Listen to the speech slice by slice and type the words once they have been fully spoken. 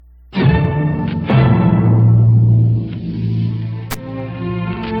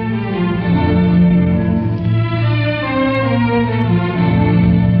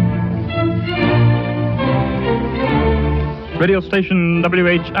Radio station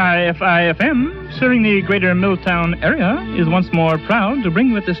WHIFI-FM, serving the greater Milltown area, is once more proud to bring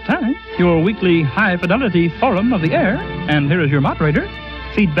you at this time your weekly high-fidelity forum of the air. And here is your moderator,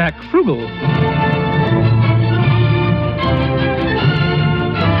 Feedback Frugal.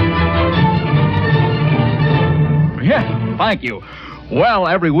 Yeah, thank you. Well,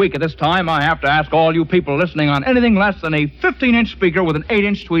 every week at this time, I have to ask all you people listening on anything less than a 15-inch speaker with an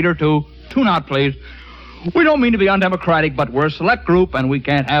 8-inch tweeter to tune out, please. We don't mean to be undemocratic, but we're a select group, and we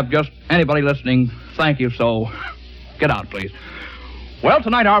can't have just anybody listening. Thank you, so get out, please. Well,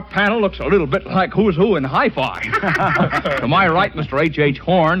 tonight our panel looks a little bit like Who's Who in Hi-Fi. To my right, Mr. H.H.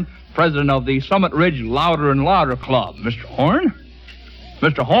 Horn, president of the Summit Ridge Louder and Louder Club. Mr. Horn?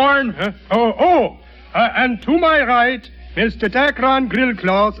 Mr. Horn? And to my right, Mr. Dacron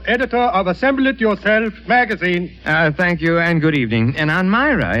Grillclaws, editor of Assemble It Yourself magazine. Thank you, and good evening. And on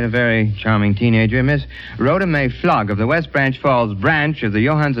my right, a very charming teenager, Miss Rhoda May Flogg of the West Branch Falls branch of the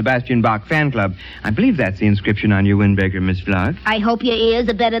Johann Sebastian Bach fan club. I believe that's the inscription on your windbreaker, Miss Flogg. I hope your ears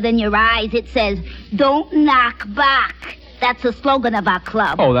are better than your eyes. It says, "Don't knock back." That's the slogan of our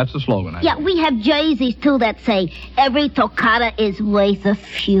club. Oh, that's the slogan. Yeah, we have jerseys, too, that say, "Every toccata is worth a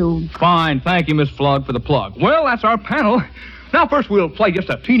few." Fine. Thank you, Miss Flogg, for the plug. Well, that's our panel. Now, first we'll play just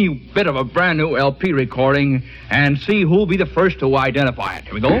a teeny bit of a brand new LP recording and see who'll be the first to identify it.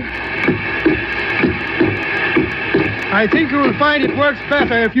 Here we go. I think you will find it works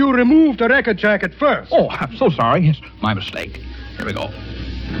better if you remove the record jacket first. Oh, I'm so sorry. It's my mistake. Here we go.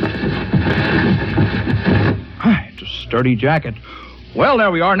 It's a sturdy jacket. Well,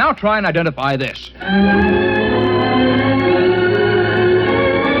 there we are. Now try and identify this. Well,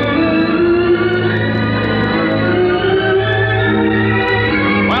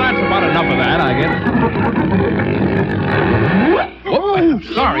 that's about enough of that, I guess. Oh,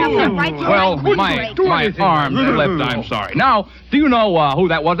 sorry. Well, my arm slipped. I'm sorry. Now, do you know who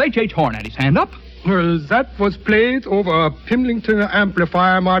that was? H.H. Horn had his hand up. That was played over a Pimlington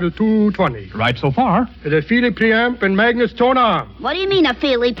amplifier model 220. Right so far. The Feely preamp and Magnus tone arm. What do you mean a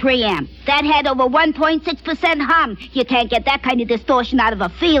Feely preamp? That had over 1.6% hum. You can't get that kind of distortion out of a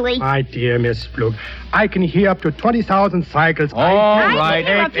Feely. My dear Miss Flug, I can hear up to 20,000 cycles. All right,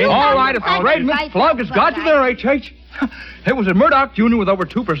 it's great. Miss Flug has got you there, H.H. It was a Murdoch Jr. with over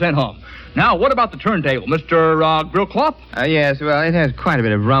 2% hum. Now, what about the turntable, Mr. Grillcloth? Yes, well, it has quite a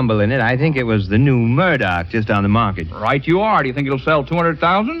bit of rumble in it. I think it was the new Murdoch just on the market. Right you are. Do you think it'll sell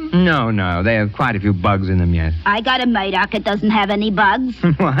 200,000? No. They have quite a few bugs in them yet. I got a Murdoch. It doesn't have any bugs.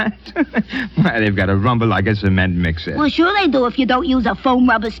 What? Why, they've got a rumble like a cement mixer. Well, sure they do if you don't use a foam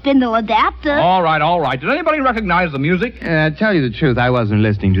rubber spindle adapter. All right. Did anybody recognize the music? Tell you the truth, I wasn't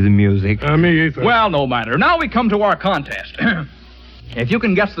listening to the music. Me either. Well, no matter. Now we come to our contest. If you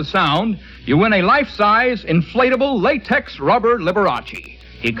can guess the sound, you win a life-size, inflatable, latex rubber Liberace.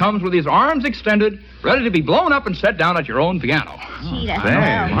 He comes with his arms extended, ready to be blown up and set down at your own piano. Gee,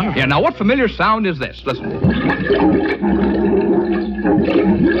 that's Yeah, now what familiar sound is this? Listen.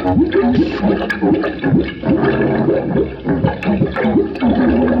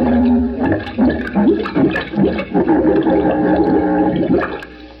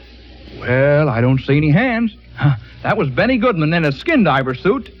 Well, I don't see any hands. That was Benny Goodman in a skin diver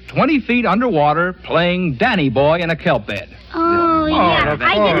suit, 20 feet underwater, playing Danny Boy in a kelp bed. Oh, yeah.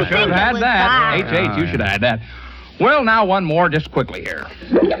 I didn't should think have had it was that. Bob. H.H., you should have had that. Well, now one more just quickly here.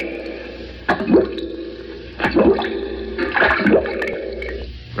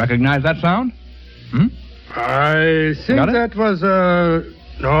 Recognize that sound? I think Got it? that was,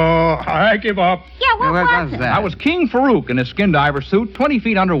 no, I give up. Yeah, what was it? That was King Farouk in a skin diver suit, 20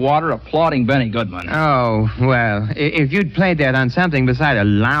 feet underwater, applauding Benny Goodman. Oh, well, if you'd played that on something beside a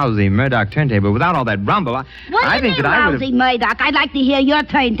lousy Murdoch turntable without all that rumble, What I do you think mean, that I would lousy Murdoch? I'd like to hear your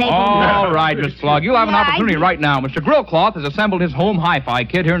turntable. All right, Miss Flog, you'll have an Yeah, opportunity right now. Mr. Grillcloth has assembled his home hi-fi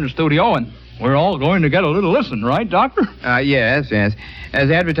kit here in the studio, and we're all going to get a little listen, right, Doctor? Yes. As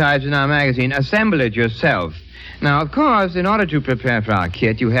advertised in our magazine, Assemble It Yourself. Now, of course, in order to prepare for our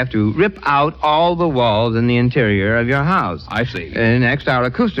kit, you have to rip out all the walls in the interior of your house. I see. Next, our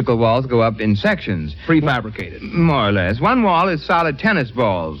acoustical walls go up in sections. Prefabricated. More or less. One wall is solid tennis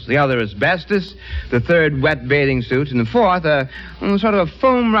balls. The other asbestos. The third, wet bathing suits. And the fourth, sort of a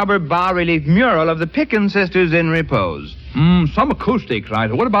foam rubber bas-relief mural of the Pickens sisters in repose. Some acoustics,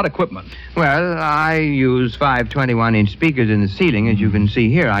 right? What about equipment? Well, I use 5 21-inch speakers in the ceiling, as you can see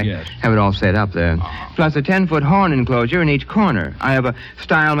here. I Yes. have it all set up there. Plus a 10-foot horn enclosure in each corner. I have a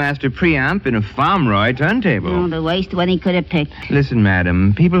Stylemaster preamp and a Farmroy turntable. Oh, the worst one he could have picked. Listen,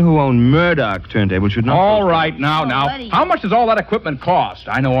 madam, people who own Murdoch turntables should not... All right, now. buddy. How much does all that equipment cost?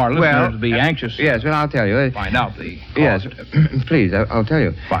 I know our listeners would be anxious to Yes, well, I'll tell you. find out the cost. Yes, please, I'll tell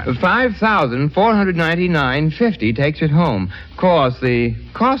you. Fine. $5,499.50 takes it home. Of course, the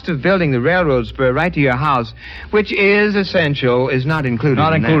cost of building the railroad spur right to your house, which is essential, is not included.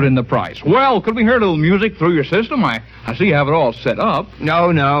 Not in included that. in the price. Well, could we hear a little music through your system? I see you have it all set up.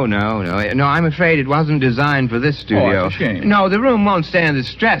 No. No, I'm afraid it wasn't designed for this studio. that's a shame. No, the room won't stand the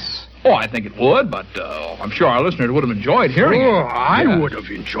stress. Oh, I think it would, but I'm sure our listeners would have enjoyed hearing Oh, it. I Yeah. would have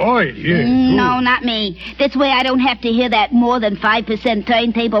enjoyed it. No, not me. This way I don't have to hear that more than 5%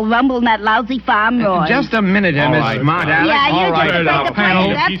 turntable rumble in that lousy Farmroy. Just a minute, All Miss right. Smart Yeah, Alex. you All just right, break now, the panel.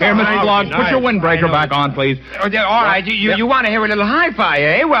 plate, that's Here, all. Mr. Bloggs, put your windbreaker back on, please. All right, you want to hear a little hi-fi,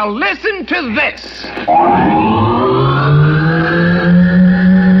 eh? Well, listen to this.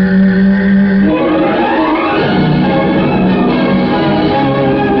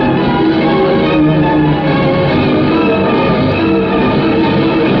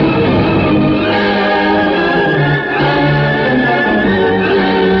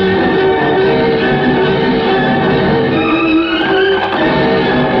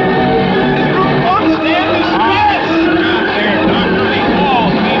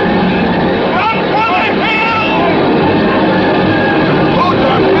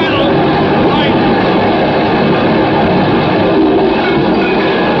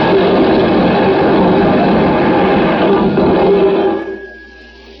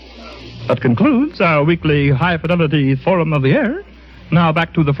 That concludes our weekly High Fidelity Forum of the Air. Now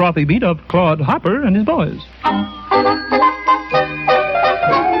back to the frothy beat of Claude Harper and his boys.